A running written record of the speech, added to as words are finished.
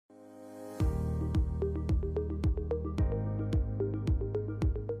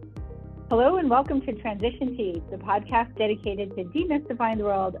Hello and welcome to Transition Tea, the podcast dedicated to demystifying the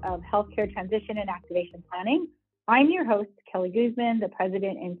world of healthcare transition and activation planning. I'm your host, Kelly Guzman, the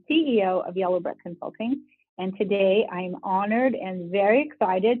president and CEO of Yellow Brick Consulting. And today I'm honored and very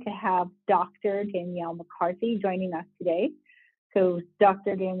excited to have Dr. Danielle McCarthy joining us today. So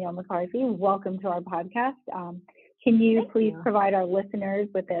Dr. Danielle McCarthy, welcome to our podcast. Can you please provide our listeners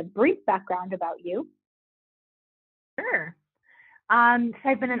with a brief background about you? Sure. So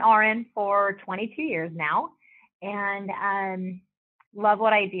I've been an RN for 22 years now and love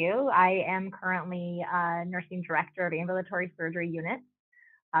what I do. I am currently nursing director of ambulatory surgery units,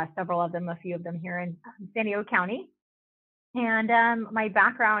 several of them, a few of them here in San Diego County. And my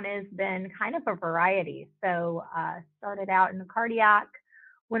background has been kind of a variety. So started out in the cardiac,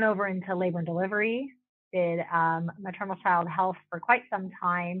 went over into labor and delivery, did maternal child health for quite some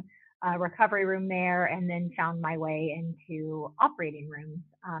time, recovery room there, and then found my way into operating rooms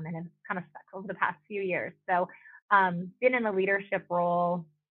and have kind of stuck over the past few years. So been in a leadership role,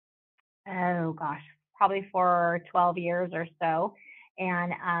 probably for 12 years or so,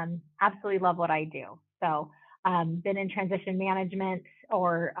 and absolutely love what I do. So been in transition management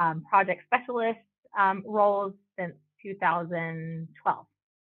or project specialist roles since 2012.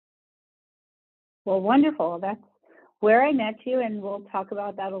 Well, wonderful. That's where I met you, and we'll talk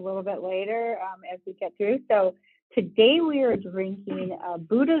about that a little bit later as we get through. So today we are drinking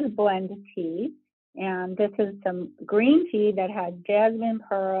Buddha's Blend tea, and this is some green tea that has jasmine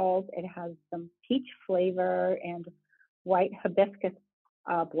pearls. It has some peach flavor and white hibiscus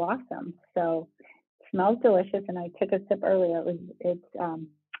blossom. So it smells delicious, and I took a sip earlier. It's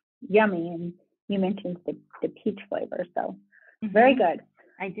yummy, and you mentioned the peach flavor, so very good.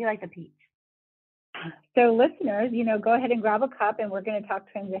 I do like the peach. So listeners, go ahead and grab a cup, and we're going to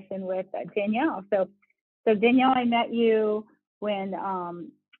talk transition with Danielle. So Danielle, I met you when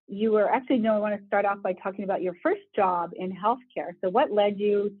you were actually, I want to start off by talking about your first job in healthcare. So what led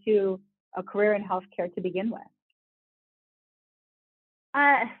you to a career in healthcare to begin with?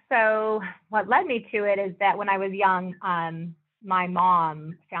 So what led me to it is that when I was young, my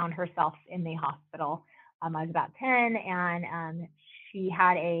mom found herself in the hospital. I was about 10, and she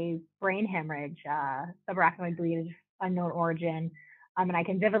had a brain hemorrhage, subarachnoid bleed, unknown origin. And I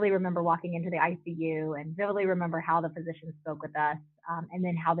can vividly remember walking into the ICU and vividly remember how the physician spoke with us, and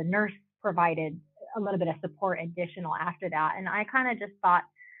then how the nurse provided a little bit of support additional after that. And I kind of just thought,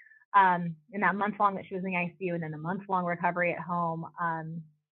 in that month long that she was in the ICU and then the month long recovery at home,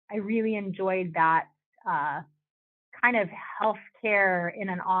 I really enjoyed that kind of healthcare in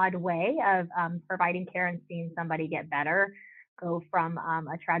an odd way of providing care and seeing somebody get better, go from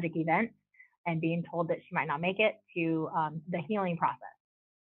a tragic event and being told that she might not make it to the healing process.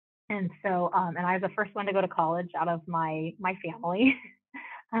 And so, and I was the first one to go to college out of my family.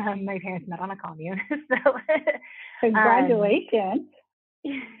 My parents met on a commune. So congratulations.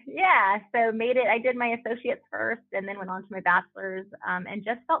 Yeah, so made it. I did my associates first and then went on to my bachelor's, and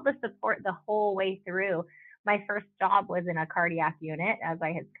just felt the support the whole way through. My first job was in a cardiac unit, as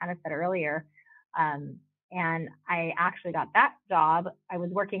I had kind of said earlier. And I actually got that job. I was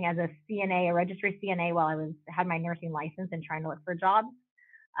working as a CNA, a registry CNA, while I had my nursing license and trying to look for jobs.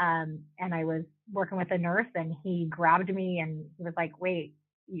 And I was working with a nurse, and he grabbed me and he was like, "Wait,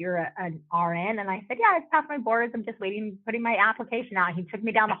 you're an RN?" And I said, "Yeah, I've passed my boards. I'm just putting my application out." He took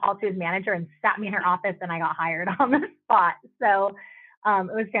me down the hall to his manager and sat me in her office, and I got hired on the spot. So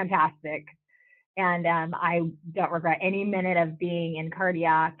it was fantastic. And I don't regret any minute of being in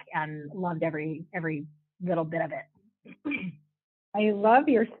cardiac, and loved every little bit of it. I love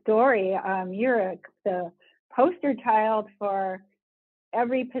your story. You're the poster child for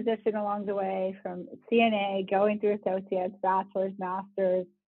every position along the way, from CNA, going through associates, bachelor's, master's,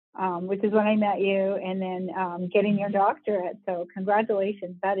 which is when I met you, and then getting your doctorate. So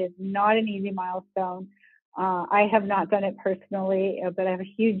congratulations. That is not an easy milestone. I have not done it personally, but I have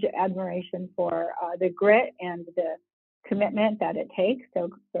a huge admiration for the grit and the commitment that it takes. So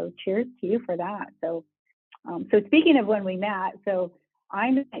cheers to you for that. So speaking of when we met, so I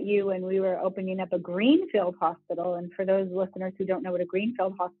met you when we were opening up a greenfield hospital. And for those listeners who don't know what a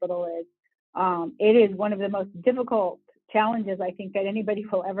greenfield hospital is, it is one of the most difficult challenges I think that anybody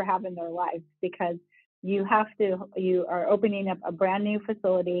will ever have in their lives, because you are opening up a brand new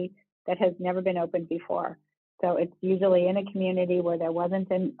facility that has never been opened before. So it's usually in a community where there wasn't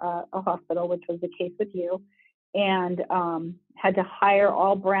a hospital, which was the case with you, and had to hire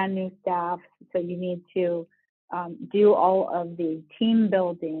all brand new staff. So you need to do all of the team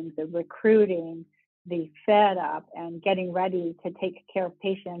building, the recruiting, the setup, and getting ready to take care of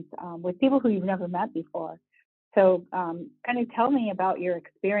patients with people who you've never met before. So kind of tell me about your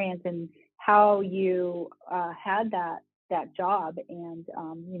experience and how you had that job and,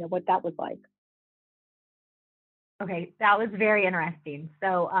 what that was like. Okay, that was very interesting.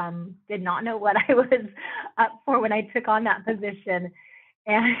 So, did not know what I was up for when I took on that position,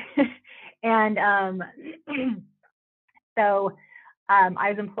 and and so I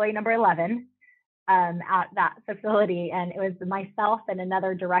was employee number 11 at that facility, and it was myself and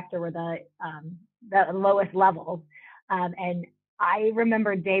another director were the lowest levels, and I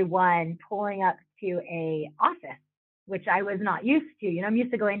remember day one pulling up to a office, which I was not used to. I'm used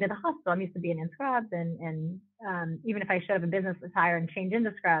to going to the hospital. I'm used to being in scrubs, and even if I should have a business attire and change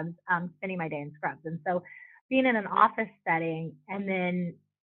into scrubs, spending my day in scrubs. And so, being in an office setting, and then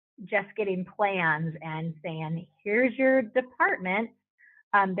just getting plans and saying, "Here's your department.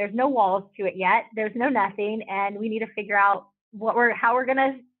 There's no walls to it yet. There's no nothing, and we need to figure out how we're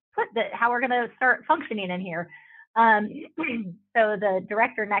gonna how we're gonna start functioning in here." So the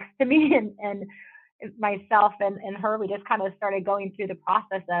director next to me and myself and her, we just kind of started going through the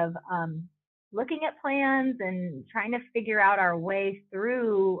process of looking at plans and trying to figure out our way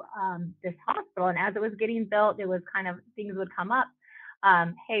through this hospital. And as it was getting built, it was kind of things would come up.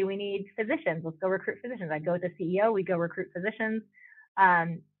 Hey, we need physicians. Let's go recruit physicians. I'd go with the CEO. We'd go recruit physicians.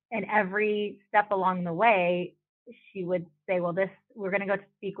 And every step along the way, she would say, well, we're going to go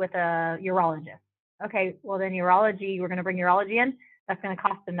speak with a urologist. Okay, well then we're going to bring urology in. That's going to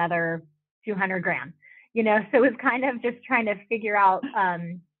cost another $200,000. So it's kind of just trying to figure out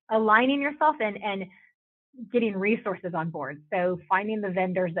aligning yourself and getting resources on board. So finding the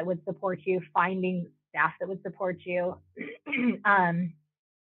vendors that would support you, finding staff that would support you.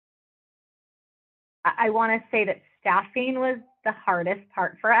 I want to say that staffing was the hardest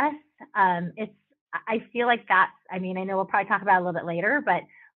part for us. I feel like I know we'll probably talk about it a little bit later, but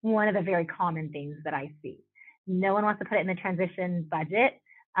one of the very common things that I see. No one wants to put it in the transition budget,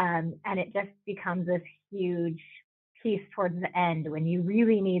 and it just becomes this huge piece towards the end when you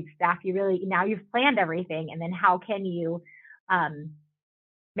really need staff. Now you've planned everything, and then how can you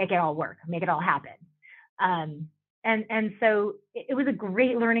make it all work, make it all happen? And so it was a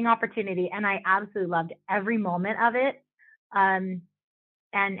great learning opportunity, and I absolutely loved every moment of it. And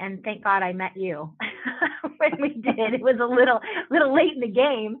thank God I met you when we did. It was a little late in the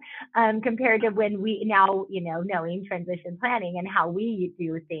game compared to when we now, knowing transition planning and how we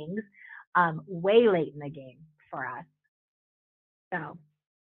do things, way late in the game for us. So.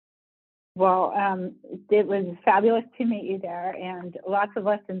 Well, it was fabulous to meet you there, and lots of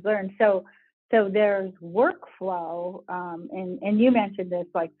lessons learned. So there's workflow, and you mentioned this,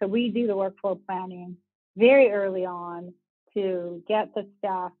 so we do the workflow planning very early on to get the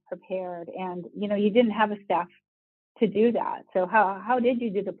staff prepared, and you didn't have a staff to do that. So how did you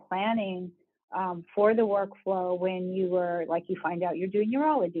do the planning for the workflow when you were you find out you're doing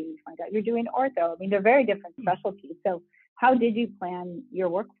urology, you find out you're doing ortho? They're very different specialties. So how did you plan your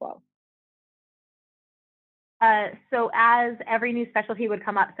workflow? So as every new specialty would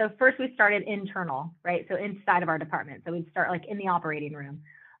come up, so first we started internal, right? So inside of our department. So we'd start in the operating room.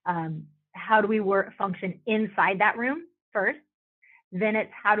 How do we function inside that room first? Then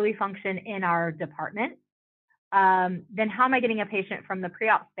it's how do we function in our department? Then how am I getting a patient from the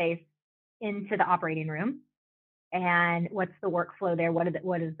pre-op space into the operating room? And what's the workflow there? What is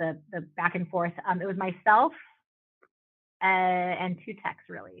the back and forth? It was myself and two techs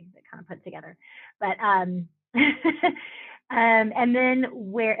really that kind of put together, but and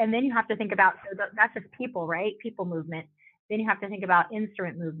then you have to think about, so that's just people, right? People movement. Then you have to think about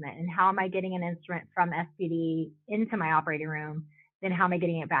instrument movement and how am I getting an instrument from SPD into my operating room? Then how am I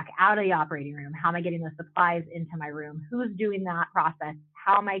getting it back out of the operating room? How am I getting the supplies into my room? Who's doing that process?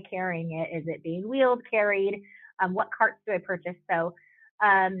 How am I carrying it? Is it being wheeled, carried? What carts do I purchase? So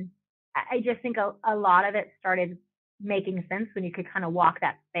I just think a lot of it started making sense when you could kind of walk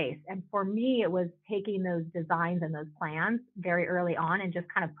that space. And for me, it was taking those designs and those plans very early on and just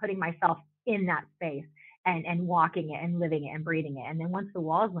kind of putting myself in that space and walking it and living it and breathing it. And then once the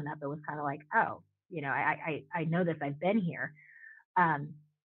walls went up, it was kind of like, oh, I know this, I've been here.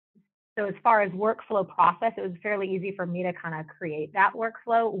 So as far as workflow process, it was fairly easy for me to kind of create that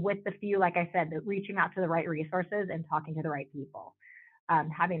workflow with the few, like I said, that reaching out to the right resources and talking to the right people.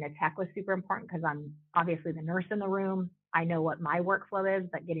 Having a tech was super important because I'm obviously the nurse in the room. I know what my workflow is,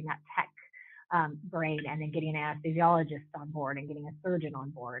 but getting that tech brain and then getting an anesthesiologist on board and getting a surgeon on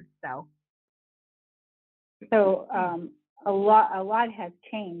board. So a lot has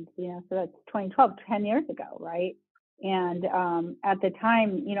changed, so that's 2012, 10 years ago, right? And at the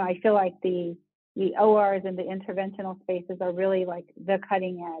time, I feel like the ORs and the interventional spaces are really the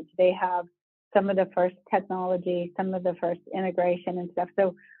cutting edge. They have some of the first technology, some of the first integration and stuff.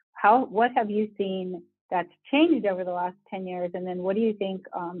 So what have you seen that's changed over the last 10 years? And then what do you think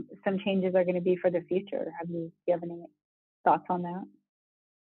some changes are going to be for the future? Do you have any thoughts on that?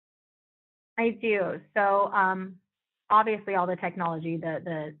 I do. So obviously all the technology,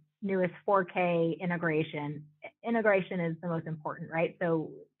 the newest 4K integration is the most important, right?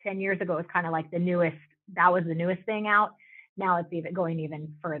 So 10 years ago, it was kind of like that was the newest thing out. Now it's going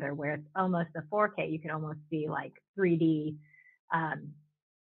even further, where it's almost a 4K. You can almost see like 3D,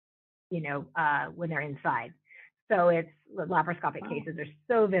 when they're inside. So the laparoscopic cases are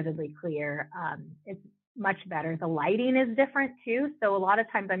so vividly clear. It's much better. The lighting is different too. So a lot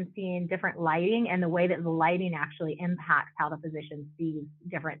of times I'm seeing different lighting, and the way that the lighting actually impacts how the physician sees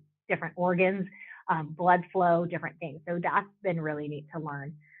different organs, blood flow, different things. So that's been really neat to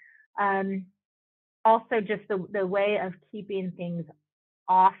learn. Also, just the way of keeping things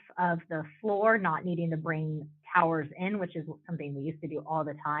off of the floor, not needing to bring towers in, which is something we used to do all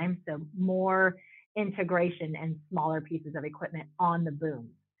the time. So more integration and smaller pieces of equipment on the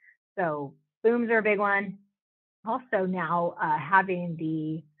booms. So booms are a big one. Also now having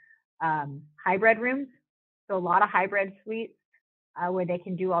the hybrid rooms. So a lot of hybrid suites where they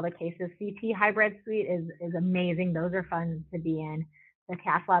can do all the cases. CT hybrid suite is amazing. Those are fun to be in. The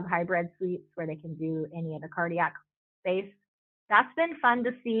cath lab hybrid suites where they can do any of the cardiac space. That's been fun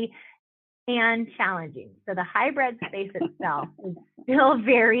to see and challenging. So the hybrid space itself is still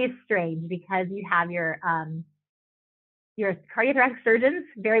very strange because you have your cardiac surgeons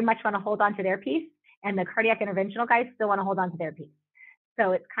very much want to hold on to their piece, and the cardiac interventional guys still want to hold on to their piece.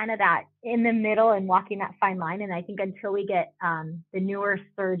 So it's kind of that in the middle and walking that fine line. And I think until we get the newer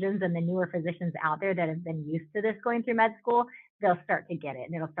surgeons and the newer physicians out there that have been used to this going through med school, they'll start to get it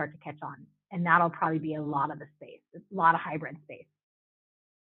and it'll start to catch on. And that'll probably be a lot of the space, a lot of hybrid space.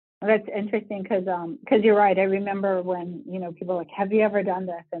 Well, that's interesting because you're right. I remember when, people were like, have you ever done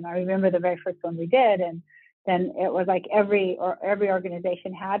this? And I remember the very first one we did. And then it was like every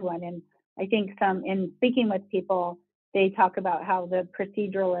organization had one. And I think in speaking with people, they talk about how the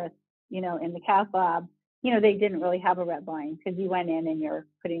proceduralists, in the cath lab, they didn't really have a red line because you went in and you're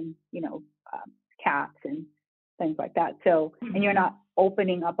putting, caps and things like that. So, and you're not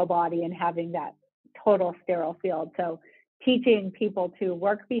opening up a body and having that total sterile field. So teaching people to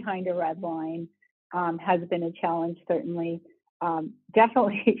work behind a red line has been a challenge, certainly.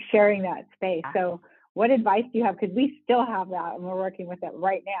 Definitely sharing that space. So what advice do you have? Because we still have that and we're working with it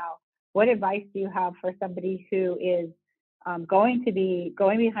right now. What advice do you have for somebody who is going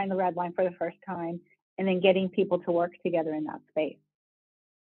behind the red line for the first time and then getting people to work together in that space?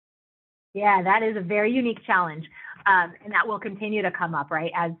 Yeah, that is a very unique challenge. And that will continue to come up,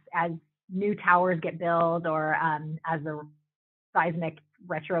 right? As new towers get built or as the seismic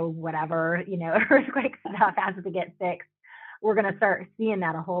retro, whatever, earthquake stuff has to get fixed, we're going to start seeing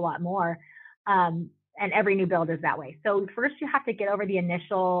that a whole lot more. And every new build is that way. So first you have to get over the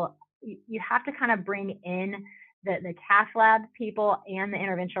initial, you have to kind of bring in the cath lab people and the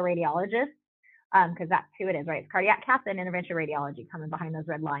interventional radiologists, because that's who it is, right? It's cardiac cath and interventional radiology coming behind those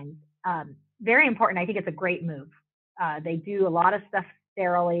red lines. Very important. I think it's a great move. They do a lot of stuff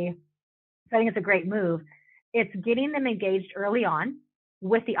sterilely. So I think it's a great move. It's getting them engaged early on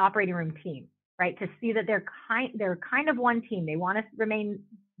with the operating room team, right? To see that they're kind of one team. They want to remain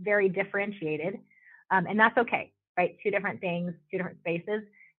very differentiated. And that's okay, right? Two different things, two different spaces.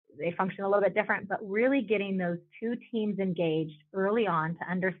 They function a little bit different, but really getting those two teams engaged early on to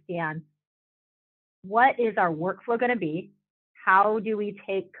understand what is our workflow going to be? How do we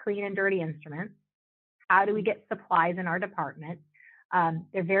take clean and dirty instruments? How do we get supplies in our department?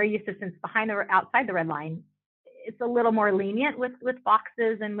 They're very used to, since outside the red line, it's a little more lenient with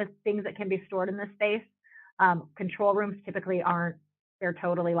boxes and with things that can be stored in this space. Control rooms typically aren't, they're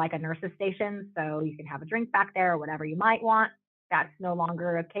totally like a nurse's station. So you can have a drink back there or whatever you might want. That's no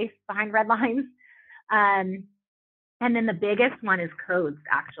longer a case behind red lines. And then the biggest one is codes,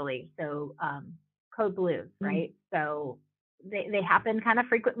 actually. So code blues, right? So they happen kind of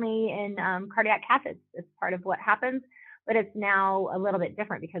frequently in cardiac catheters. It's part of what happens, but it's now a little bit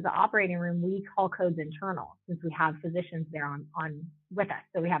different because the operating room, we call codes internal since we have physicians there on with us.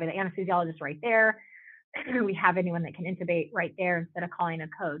 So we have an anesthesiologist right there. We have anyone that can intubate right there instead of calling a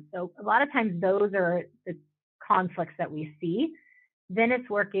code. So a lot of times those are the conflicts that we see. Then it's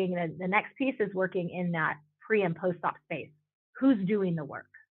working, the next piece is working in that pre and post-op space. Who's doing the work,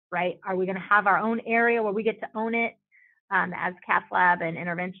 right? Are we going to have our own area where we get to own it as cath lab and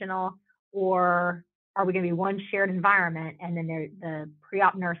interventional, or are we going to be one shared environment and then the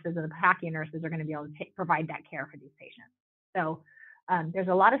pre-op nurses or the packing nurses are going to be able to provide that care for these patients? So there's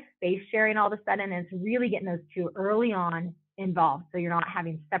a lot of space sharing all of a sudden, and it's really getting those two early on involved, so you're not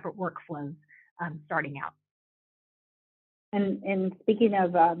having separate workflows starting out. And speaking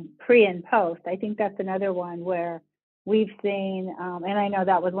of pre and post, I think that's another one where we've seen, and I know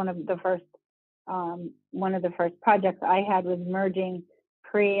that was one of the first projects I had, was merging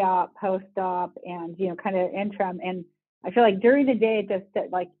pre-op, post-op, and kind of interim. And I feel like during the day, it's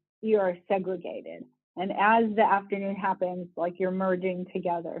just like you are segregated, and as the afternoon happens, like you're merging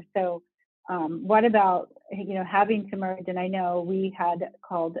together. So what about having to merge? And I know we had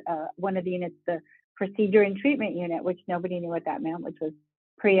called one of the units the procedure and treatment unit, which nobody knew what that meant, which was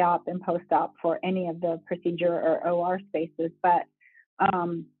pre-op and post-op for any of the procedure or OR spaces. But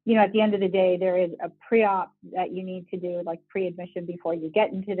at the end of the day, there is a pre-op that you need to do, like pre-admission, before you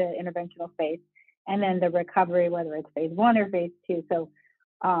get into the interventional phase, and then the recovery, whether it's phase 1 or phase 2. So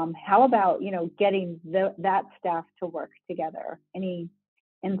how about getting that staff to work together? Any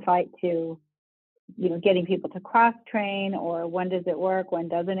insight to getting people to cross train, or when does it work, when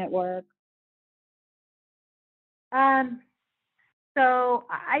doesn't it work? So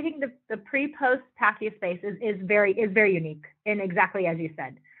I think the pre-post PACU space is very unique, and exactly as you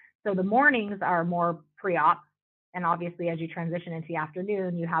said. So the mornings are more pre-op, and obviously as you transition into the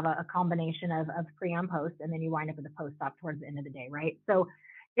afternoon, you have a combination of pre and post, and then you wind up with the post-op towards the end of the day, right? So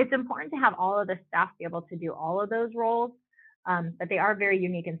it's important to have all of the staff be able to do all of those roles, but they are very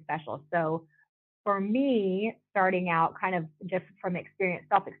unique and special. So for me, starting out kind of just from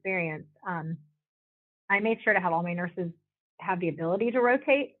self-experience, I made sure to have all my nurses have the ability to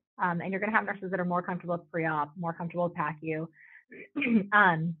rotate, and you're going to have nurses that are more comfortable with pre-op, more comfortable with PACU.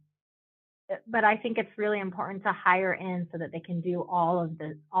 But I think it's really important to hire in so that they can do all of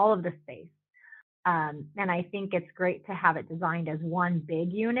the space. And I think it's great to have it designed as one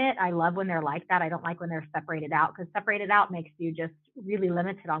big unit. I love when they're like that. I don't like when they're separated out, because separated out makes you just really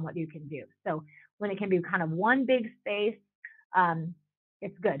limited on what you can do. So when it can be kind of one big space,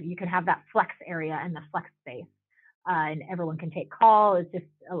 it's good. You can have that flex area and the flex space, and everyone can take call. It's just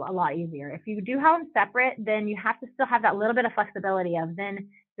a lot easier. If you do have them separate, then you have to still have that little bit of flexibility of, then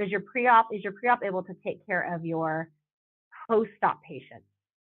is your pre-op able to take care of your post-op patients,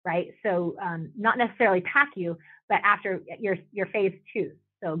 right? So not necessarily PACU, but after your phase 2.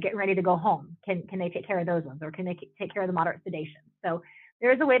 So getting ready to go home, can they take care of those ones, or can they take care of the moderate sedation? So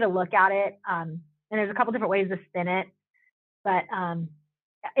there's a way to look at it, and there's a couple different ways to spin it, but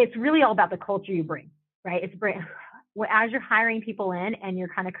it's really all about the culture you bring, right? As you're hiring people in and you're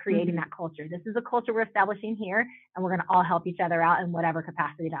kind of creating that culture. This is a culture we're establishing here, and we're going to all help each other out in whatever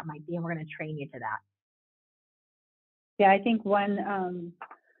capacity that might be, and we're going to train you to that. Yeah, I think one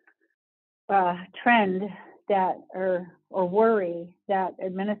trend that or worry that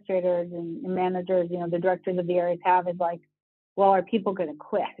administrators and managers, the directors of the areas have, is like, well, are people going to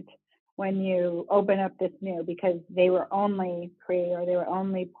quit when you open up this new, because they were only pre, or they were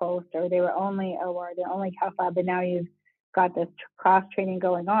only post, or they were only OR, they're only cath lab, and now you've got this cross training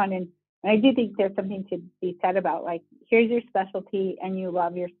going on. And I do think there's something to be said about, like, here's your specialty and you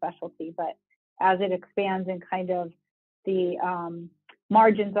love your specialty, but as it expands and kind of the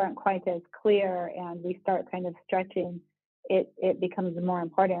margins aren't quite as clear and we start kind of stretching, it becomes more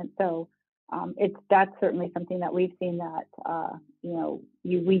important. So that's certainly something that we've seen that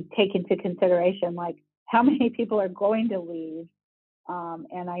we take into consideration, like how many people are going to leave,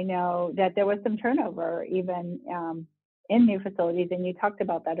 and I know that there was some turnover even in new facilities, and you talked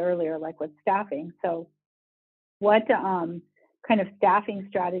about that earlier, like with staffing. So what kind of staffing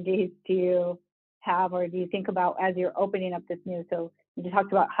strategies do you have, or do you think about as you're opening up this new? So you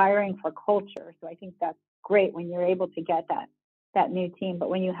talked about hiring for culture, so I think that's great when you're able to get that new team. But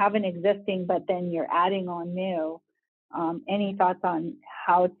when you have an existing, but then you're adding on new, any thoughts on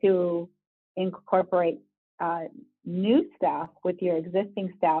how to incorporate new staff with your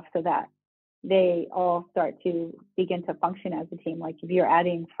existing staff so that they all start to begin to function as a team, like if you're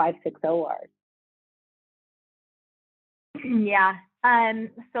adding 5-6 ORs? Yeah.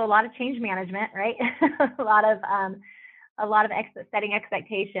 So a lot of change management, right? a lot of setting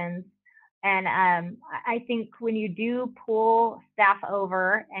expectations. And I think when you do pull staff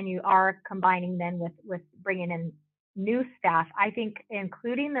over and you are combining then with bringing in new staff, I think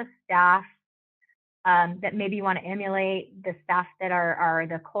including the staff that maybe you want to emulate, the staff that are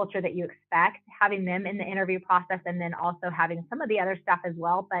the culture that you expect, having them in the interview process, and then also having some of the other staff as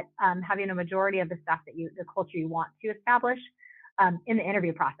well, but having a majority of the staff the culture you want to establish in the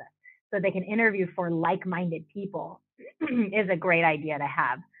interview process, so they can interview for like-minded people is a great idea to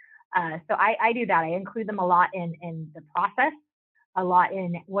have. So I do that. I include them a lot in the process, a lot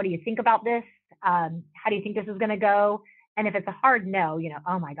in what do you think about this? How do you think this is going to go? And if it's a hard no,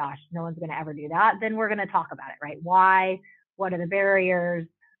 oh my gosh, no one's going to ever do that, then we're going to talk about it, right? Why? What are the barriers?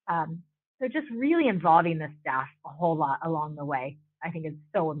 So just really involving the staff a whole lot along the way, I think is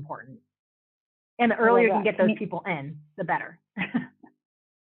so important. And the earlier you can get those people in, the better.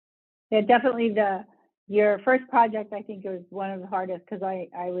 Yeah, definitely your first project, I think, was one of the hardest, because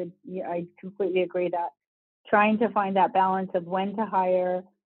I completely agree that trying to find that balance of when to hire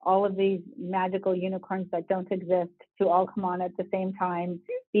all of these magical unicorns that don't exist to all come on at the same time,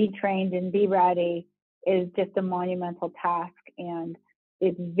 be trained and be ready, is just a monumental task, and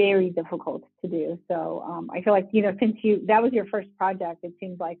it's very difficult to do. So I feel like, since that was your first project, it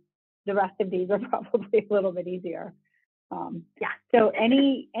seems like the rest of these are probably a little bit easier. Yeah. So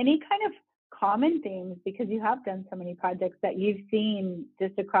any kind of common themes, because you have done so many projects, that you've seen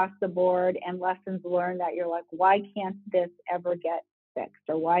just across the board, and lessons learned that you're like, why can't this ever get fixed,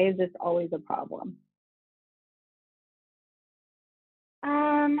 or why is this always a problem?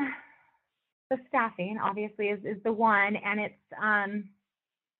 The staffing obviously is the one, and it's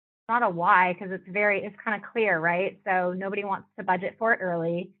not a why, because it's kind of clear, right? So nobody wants to budget for it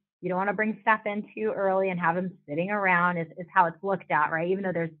early. You don't want to bring staff in too early and have them sitting around, is how it's looked at, right? Even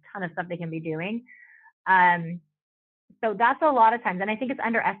though there's a ton of stuff they can be doing. So that's a lot of times. And I think it's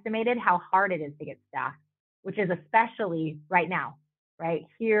underestimated how hard it is to get staff, which is especially right now, right?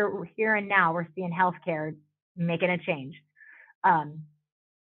 Here and now, we're seeing healthcare making a change.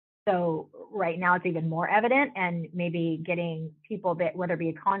 So right now it's even more evident, and maybe getting people that, whether it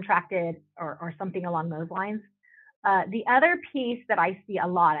be contracted or something along those lines. The other piece that I see a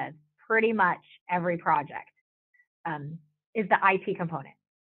lot of pretty much every project is the IT component,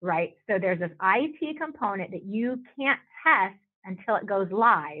 right? So there's this IT component that you can't test until it goes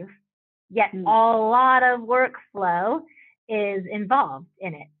live, yet a lot of workflow is involved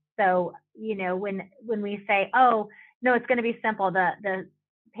in it. So, when we say, oh, no, it's going to be simple, the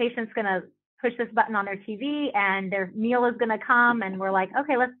patient's going to push this button on their TV and their meal is going to come, and we're like,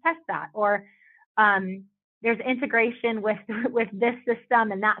 okay, let's test that. Or there's integration with this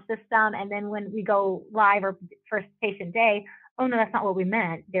system and that system, and then when we go live or first patient day, oh no, that's not what we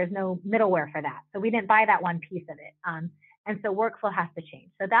meant. There's no middleware for that, so we didn't buy that one piece of it. And so workflow has to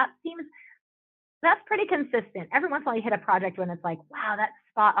change. So that's pretty consistent. Every once in a while you hit a project when it's like, wow, that's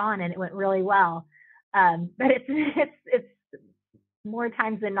spot on and it went really well. But it's more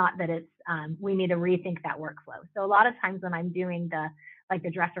times than not that it's we need to rethink that workflow. So a lot of times when I'm doing the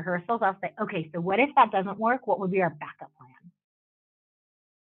dress rehearsals, I'll say, okay, so what if that doesn't work? What would be our backup plan?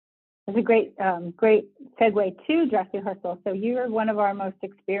 That's a great segue to dress rehearsal. So you're one of our most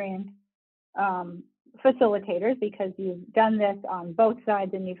experienced facilitators, because you've done this on both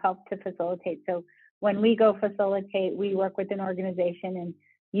sides and you've helped to facilitate. So when we go facilitate, we work with an organization, and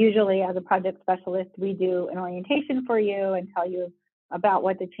usually as a project specialist, we do an orientation for you and tell you about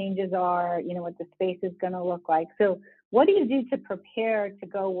what the changes are, what the space is going to look like. So what do you do to prepare to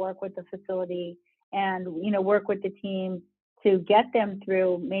go work with the facility and, work with the team to get them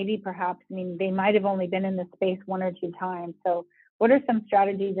through, maybe perhaps, they might have only been in the space one or two times. So what are some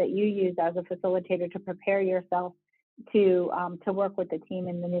strategies that you use as a facilitator to prepare yourself to work with the team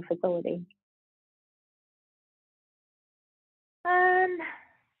in the new facility?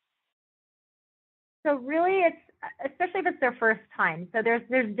 So really, it's, especially if it's their first time. So there's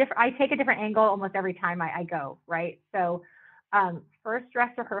different, I take a different angle almost every time I go, right? So first dress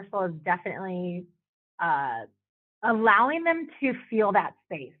rehearsal is definitely allowing them to feel that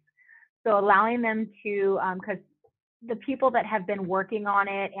space. So allowing them to, because the people that have been working on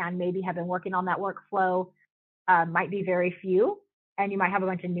it and maybe have been working on that workflow might be very few, and you might have a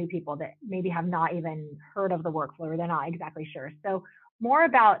bunch of new people that maybe have not even heard of the workflow, or they're not exactly sure. So more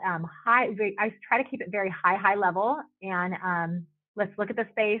about I try to keep it very high level, and let's look at the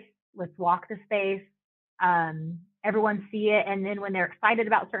space, let's walk the space, everyone see it, and then when they're excited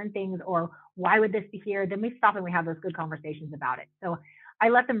about certain things, or why would this be here, then we stop and we have those good conversations about it. So I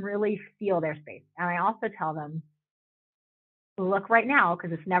let them really feel their space, and I also tell them, look right now,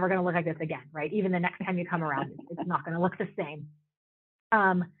 because it's never going to look like this again, right? Even the next time you come around, it's not going to look the same.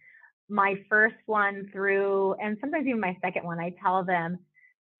 My first one through, and sometimes even my second one, I tell them,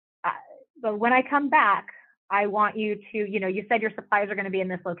 but when I come back, I want you to, you said your supplies are going to be in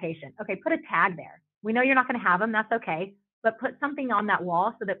this location. Okay, put a tag there. We know you're not going to have them. That's okay. But put something on that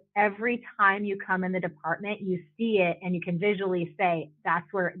wall so that every time you come in the department, you see it and you can visually say,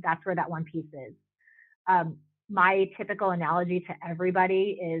 that's where that one piece is. My typical analogy to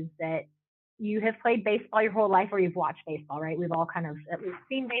everybody is that you have played baseball your whole life, or you've watched baseball, right? We've all kind of at least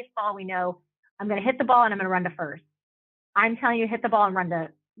seen baseball. We know I'm going to hit the ball and I'm going to run to first. I'm telling you, hit the ball and run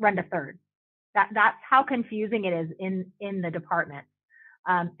to third. That's how confusing it is in the department.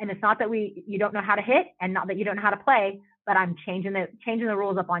 And it's not that you don't know how to hit, and not that you don't know how to play, but I'm changing the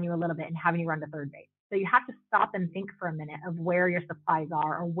rules up on you a little bit and having you run to third base. So you have to stop and think for a minute of where your supplies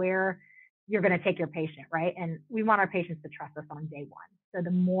are or where you're going to take your patient, right? And we want our patients to trust us on day one. So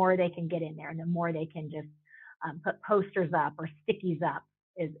the more they can get in there and the more they can just put posters up or stickies up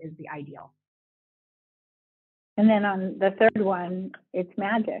is the ideal. And then on the third one, it's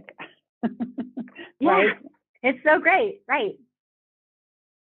magic. Right? Yeah, it's so great, right?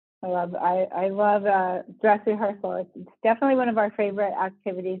 I love dress rehearsal. It's definitely one of our favorite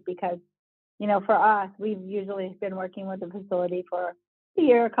activities because, you know, for us, we've usually been working with the facility for a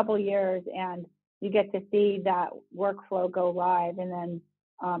year, a couple of years, and you get to see that workflow go live. And then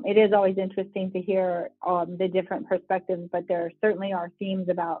it is always interesting to hear the different perspectives, but there certainly are themes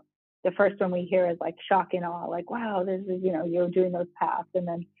about the first one we hear is like shock and awe, like, wow, this is, you know, you're doing those paths. And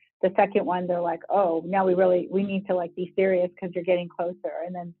then the second one, they're like, oh, now we need to like be serious because you're getting closer.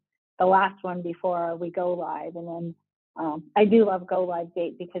 And then the last one before we go live. And then I do love go live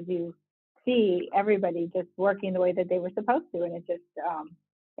date because you see everybody just working the way that they were supposed to. And it just,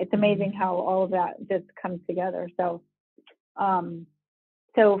 it's amazing how all of that just comes together. So,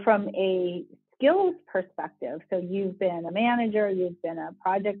 so from a skills perspective, so you've been a manager, you've been a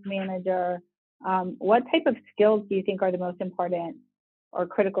project manager. What type of skills do you think are the most important or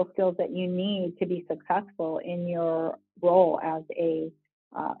critical skills that you need to be successful in your role as a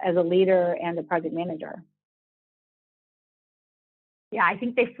leader and a project manager? Yeah, I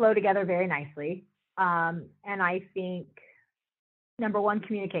think they flow together very nicely. And I think number one,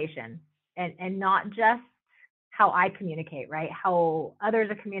 communication, and not just how I communicate, right? How others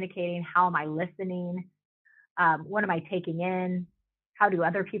are communicating, how am I listening? What am I taking in? How do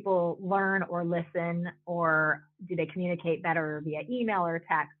other people learn or listen, or do they communicate better via email or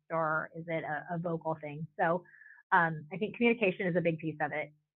text, or is it a vocal thing? So I think communication is a big piece of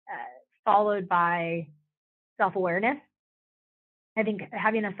it, followed by self-awareness. I think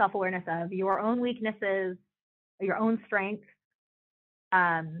having a self-awareness of your own weaknesses, your own strengths,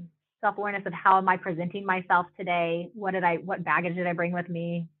 self-awareness of how am I presenting myself today? What baggage did I bring with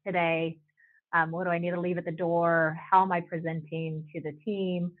me today? What do I need to leave at the door? How am I presenting to the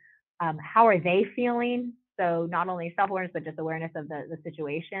team? How are they feeling? So not only self-awareness, but just awareness of the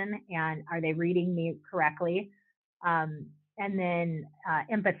situation, and are they reading me correctly? And then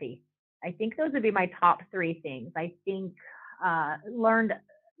empathy. I think those would be my top three things. I think learned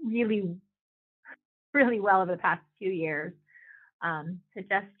really, really well over the past 2 years to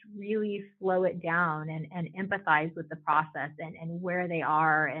just really slow it down and empathize with the process and where they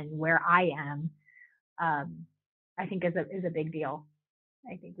are and where I am, I think is a big deal.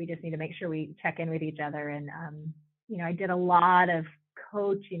 I think we just need to make sure we check in with each other. And, you know, I did a lot of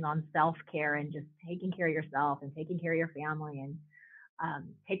coaching on self-care and just taking care of yourself and taking care of your family, and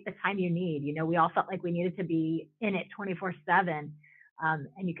take the time you need. You know, we all felt like we needed to be in it 24/7, and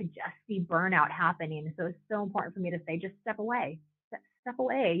you could just see burnout happening. So it's so important for me to say, just step away. Step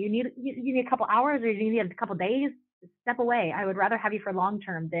away. You need a couple hours, or you need a couple days. Step away. I would rather have you for long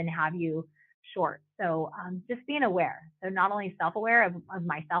term than have you short. So just being aware. So not only self-aware of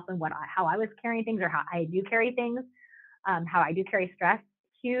myself and how I was carrying things or how I do carry things, how I do carry stress.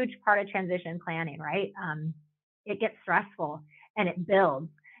 Huge part of transition planning, right? It gets stressful and it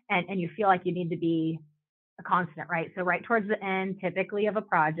builds, and you feel like you need to be a constant, right? So right towards the end, typically of a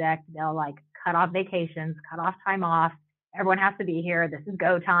project, they'll like cut off vacations, cut off time off. Everyone has to be here. This is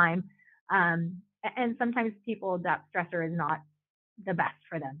go time. And sometimes that stressor is not the best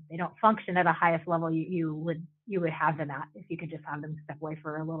for them. They don't function at a highest level you would have them at if you could just have them step away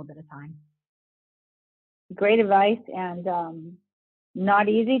for a little bit of time. Great advice, and not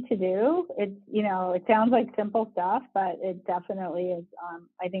easy to do. It's, you know, it sounds like simple stuff, but it definitely is,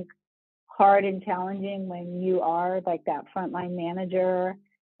 I think, hard and challenging when you are like that frontline manager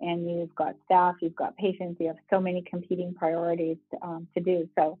and you've got staff, you've got patients, you have so many competing priorities to do.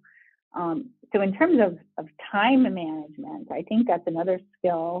 So, so in terms of time management, I think that's another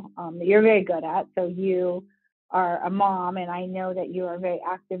skill that you're very good at. So you are a mom, and I know that you are very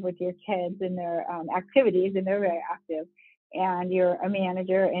active with your kids and their activities, and they're very active. And you're a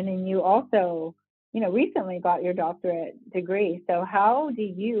manager, and then you also, you know, recently got your doctorate degree. So how do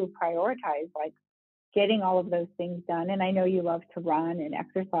you prioritize like getting all of those things done? And I know you love to run and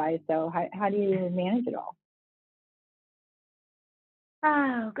exercise. So how do you manage it all?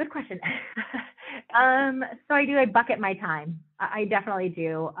 Oh, good question. So I bucket my time. I definitely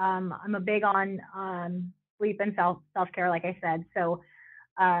do. I'm a big on sleep and self-care, like I said. So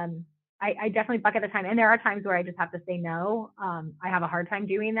I definitely bucket the time. And there are times where I just have to say no. I have a hard time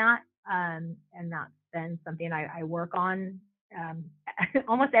doing that. And that's been something I work on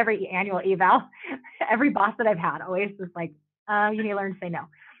almost every annual eval. Every boss that I've had always is like, you need to learn to say no.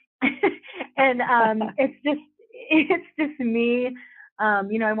 And it's just me.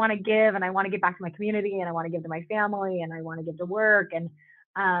 I want to give, and I want to give back to my community, and I want to give to my family, and I want to give to work. And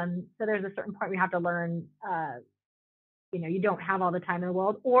so there's a certain point we have to learn, you don't have all the time in the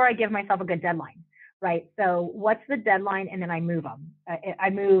world, or I give myself a good deadline, right? So what's the deadline? And then I move them. I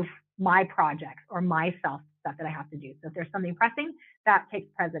move my projects or myself stuff that I have to do. So if there's something pressing, that takes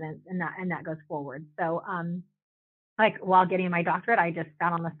precedence, and that goes forward. So like while getting my doctorate, I just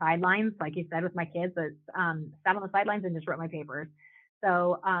sat on the sidelines, like you said, with my kids, but sat on the sidelines and just wrote my papers.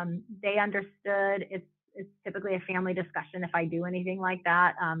 So they understood it's typically a family discussion if I do anything like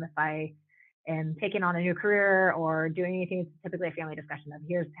that. If I am taking on a new career or doing anything, it's typically a family discussion of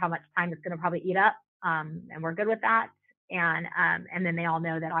here's how much time it's going to probably eat up, and we're good with that. And then they all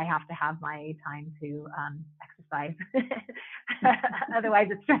know that I have to have my time to exercise. Otherwise,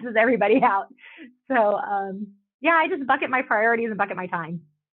 it stresses everybody out. So yeah, I just bucket my priorities and bucket my time.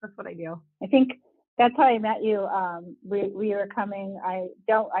 That's what I do. I think that's how I met you. We were coming. I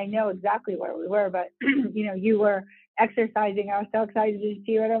know exactly where we were, but you were exercising. I was so excited to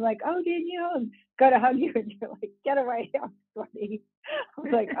see you, and I'm like, oh, Danielle, I'm gonna hug you, and you're like, get away, I'm sweaty. I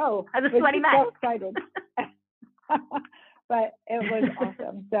was like, oh, I was a sweaty mess. So excited. But it was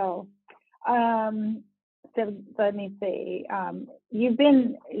awesome. So let me see. You've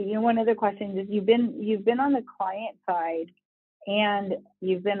been, one of the questions is you've been on the client side and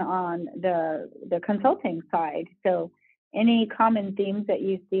you've been on the consulting side. So any common themes that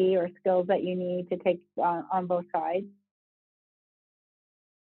you see or skills that you need to take on both sides?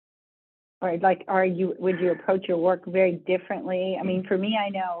 Or would you approach your work very differently? I mean, for me, I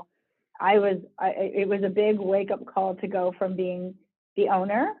know it was a big wake up call to go from being the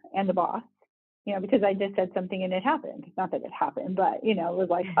owner and the boss, because I just said something and it happened. Not that it happened, but, it was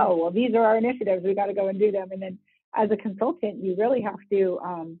like, oh, well, these are our initiatives. We got to go and do them. And then as a consultant, you really have to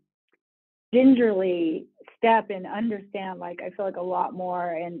gingerly step and understand, I feel like a lot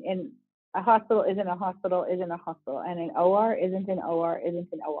more. And a hospital isn't a hospital, isn't a hospital. And an OR isn't an OR, isn't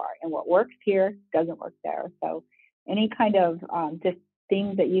an OR. And what works here doesn't work there. So any kind of just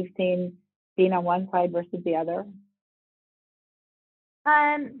things that you've seen being on one side versus the other?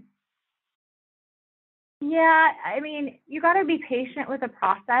 Yeah, I mean, you got to be patient with the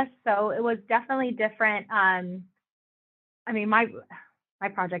process. So it was definitely different. I mean, my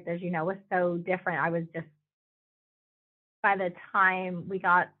project, as you know, was so different. I was just, by the time we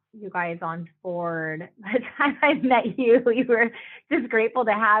got you guys on board, by the time I met you, we were just grateful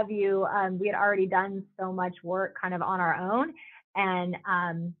to have you. We had already done so much work kind of on our own, and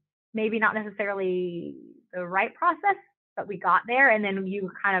maybe not necessarily the right process, but we got there, and then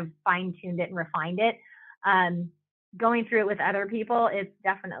you kind of fine-tuned it and refined it. Going through it with other people, it's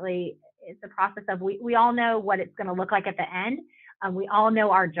a process of we all know what it's going to look like at the end. We all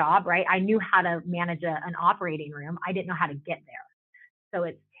know our job, right? I knew how to manage an operating room. I didn't know how to get there. So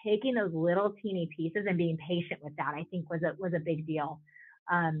it's taking those little teeny pieces and being patient with that, I think was a big deal.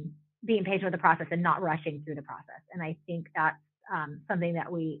 Being patient with the process and not rushing through the process. And I think that's something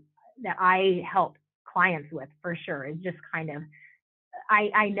that I help clients with for sure, is just kind of,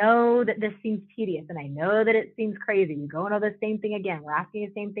 I know that this seems tedious and I know that it seems crazy. You go and know the same thing again. We're asking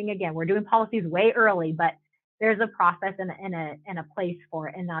the same thing again. We're doing policies way early, but there's a process and a place for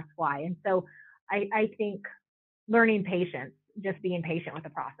it, and that's why. And so I think learning patience, just being patient with the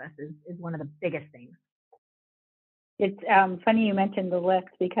process is one of the biggest things. It's funny you mentioned the list,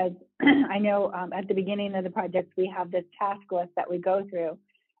 because I know at the beginning of the project, we have this task list that we go through,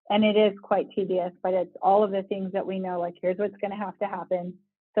 and it is quite tedious, but it's all of the things that we know, like here's what's going to have to happen.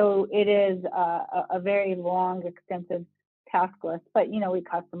 So it is a very long, extensive task list, but, we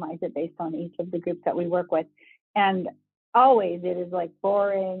customize it based on each of the groups that we work with. And always it is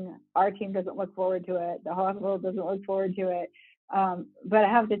boring. Our team doesn't look forward to it. The hospital doesn't look forward to it. But I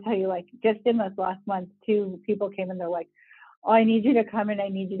have to tell you, just in this last month, 2 people came and they're like, oh, I need you to come and I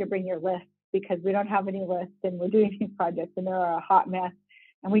need you to bring your list, because we don't have any lists and we're doing these projects and they're a hot mess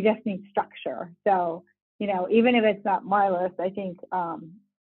and we just need structure. So, even if it's not my list, I think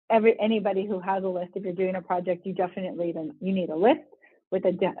anybody who has a list, if you're doing a project, you need a list with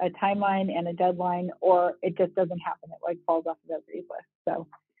a timeline and a deadline, or it just doesn't happen. It falls off of everybody's list. So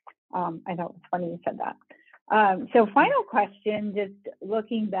I thought it was funny you said that. So final question, just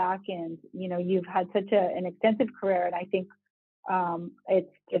looking back, and you've had such an extensive career, and I think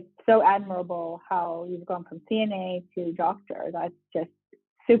it's just so admirable how you've gone from CNA to doctor. That's just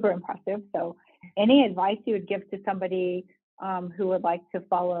super impressive. So any advice you would give to somebody who would like to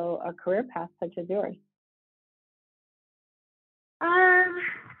follow a career path such as yours?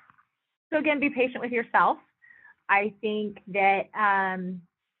 So again, be patient with yourself. I think that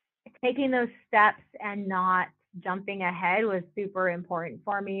taking those steps and not jumping ahead was super important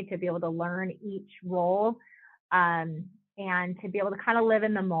for me to be able to learn each role and to be able to kind of live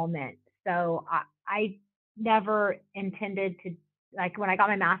in the moment. So I never intended to, like when I got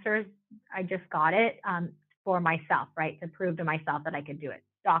my master's, I just got it for myself, right? To prove to myself that I could do it.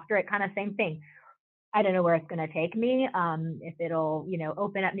 Doctorate, kind of same thing. I don't know where it's going to take me, if it'll,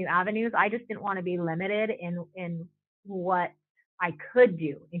 open up new avenues. I just didn't want to be limited in what I could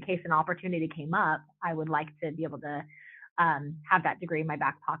do in case an opportunity came up. I would like to be able to have that degree in my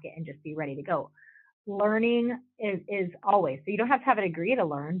back pocket and just be ready to go. Learning is always, so you don't have to have a degree to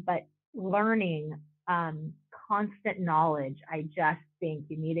learn, but learning, constant knowledge, I just think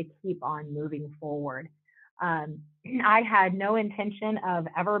you need to keep on moving forward. I had no intention of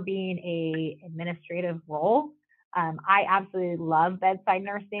ever being a administrative role. I absolutely love bedside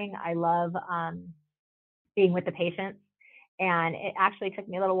nursing. I love being with the patients. And it actually took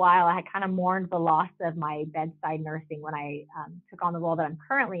me a little while. I had kind of mourned the loss of my bedside nursing when I took on the role that I'm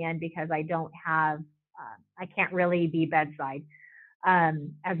currently in, because I don't have, I can't really be bedside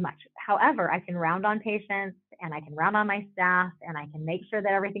as much. However, I can round on patients and I can round on my staff and I can make sure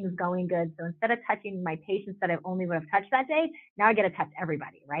that everything's going good. So instead of touching my patients that I only would have touched that day, now I get to touch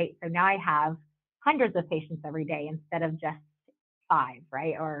everybody, right? So now I have hundreds of patients every day instead of just 5,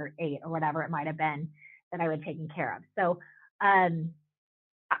 right? Or 8 or whatever it might have been that I would taken care of. So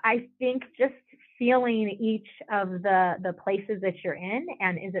I think just feeling each of the places that you're in,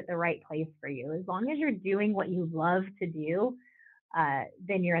 and is it the right place for you? As long as you're doing what you love to do,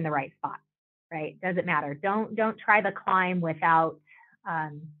 then you're in the right spot, right? Doesn't matter. Don't try the climb without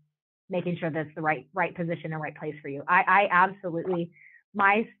making sure that's the right position and right place for you. I absolutely,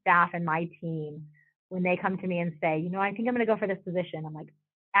 my staff and my team, when they come to me and say, I think I'm going to go for this position, I'm like,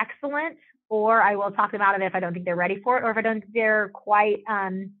 excellent. Or I will talk them out of it if I don't think they're ready for it, or if I don't think they're quite,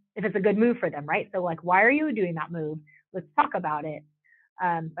 if it's a good move for them, right? So like, why are you doing that move? Let's talk about it.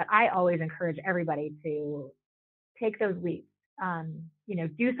 But I always encourage everybody to take those leaps,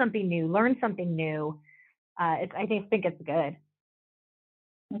 do something new, learn something new. I think it's good.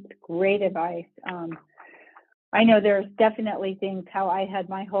 That's great advice. I know there's definitely things how I had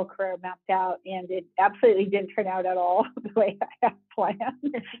my whole career mapped out, and it absolutely didn't turn out at all the way I had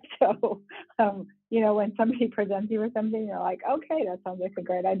planned. So, when somebody presents you with something, you're like, okay, that sounds like a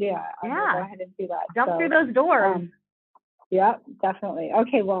great idea. I'm going to go ahead and do that. Jump through those doors. Yeah, definitely.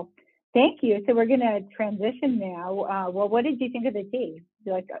 Okay, well, thank you. So we're going to transition now. Well, what did you think of the tea?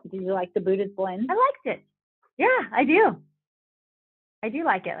 Did you like the Buddha's blend? I liked it. Yeah, I do. I do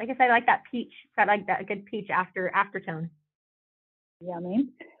like it. Like I said, I like that peach. I like that good peach aftertone. Yummy.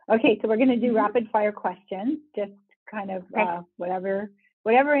 Okay, so we're going to do rapid fire questions. Just kind of whatever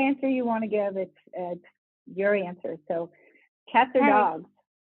answer you want to give. It's your answer. So, cats or dogs?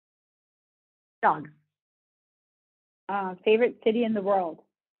 Dogs. Favorite city in the world?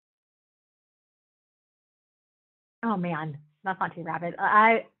 Oh man, that's not too rapid.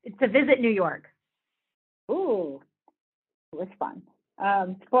 To visit New York. Ooh, it was fun.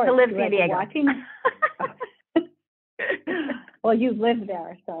 Sports. To live San Diego. Watching? Well, you live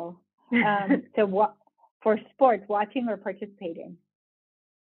there, so. So what for sports? Watching or participating?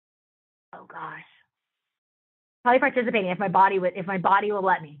 Oh gosh, probably participating if my body will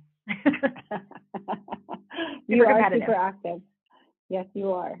let me. You are super active. Yes,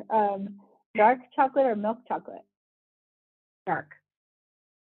 you are. Dark chocolate or milk chocolate? Dark.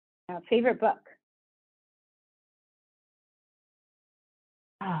 Favorite book?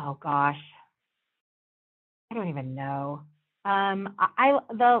 Oh gosh, I don't even know.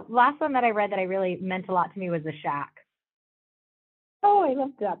 The last one that I read that I really meant a lot to me was The Shack. Oh, I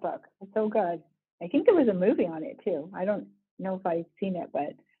loved that book. It's so good. I think there was a movie on it too. I don't know if I've seen it,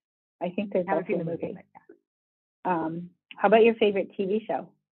 but I think there's also a movie. How about your favorite TV show?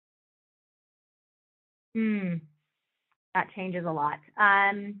 That changes a lot.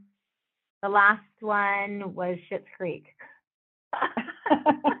 The last one was Schitt's Creek.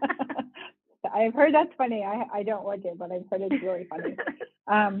 I've heard that's funny. I don't watch it, but I've heard it's really funny.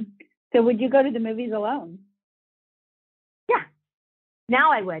 So would you go to the movies alone? Yeah.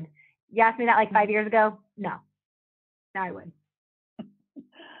 Now I would. You asked me that like 5 years ago? No. Now I would.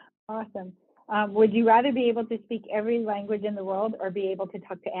 Awesome. Would you rather be able to speak every language in the world or be able to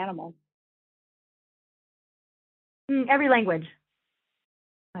talk to animals? Every language.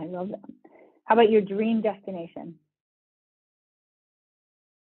 I love that. How about your dream destination?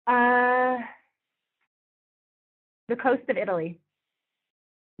 The coast of Italy.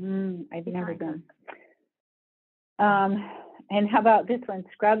 I've never been. And how about this one?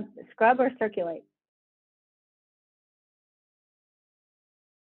 Scrub or circulate?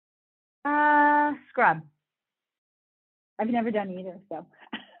 Scrub. I've never done either, so.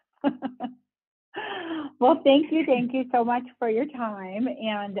 Well, thank you so much for your time.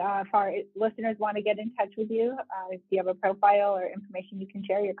 And if our listeners want to get in touch with you, do you have a profile or information you can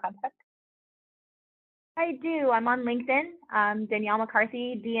share, your contact? I do. I'm on LinkedIn, Danielle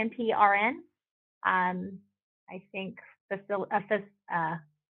McCarthy, DNPRN. I think but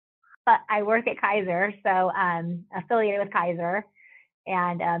I work at Kaiser, so affiliated with Kaiser,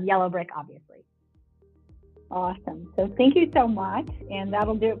 and Yellow Brick, obviously. Awesome. So thank you so much. And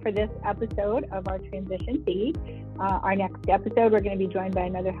that'll do it for this episode of our Transition Feed. Our next episode, we're going to be joined by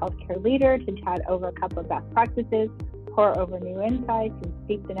another healthcare leader to chat over a couple of best practices, pour over new insights, and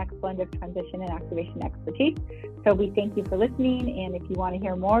speak the next blend of transition and activation expertise. So we thank you for listening. And if you want to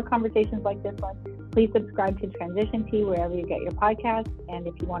hear more conversations like this one, please subscribe to Transition Tea wherever you get your podcasts. And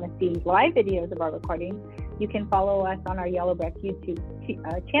if you want to see live videos of our recordings, you can follow us on our Yellow Brick YouTube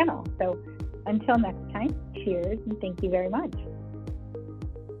channel. So until next time, cheers and thank you very much.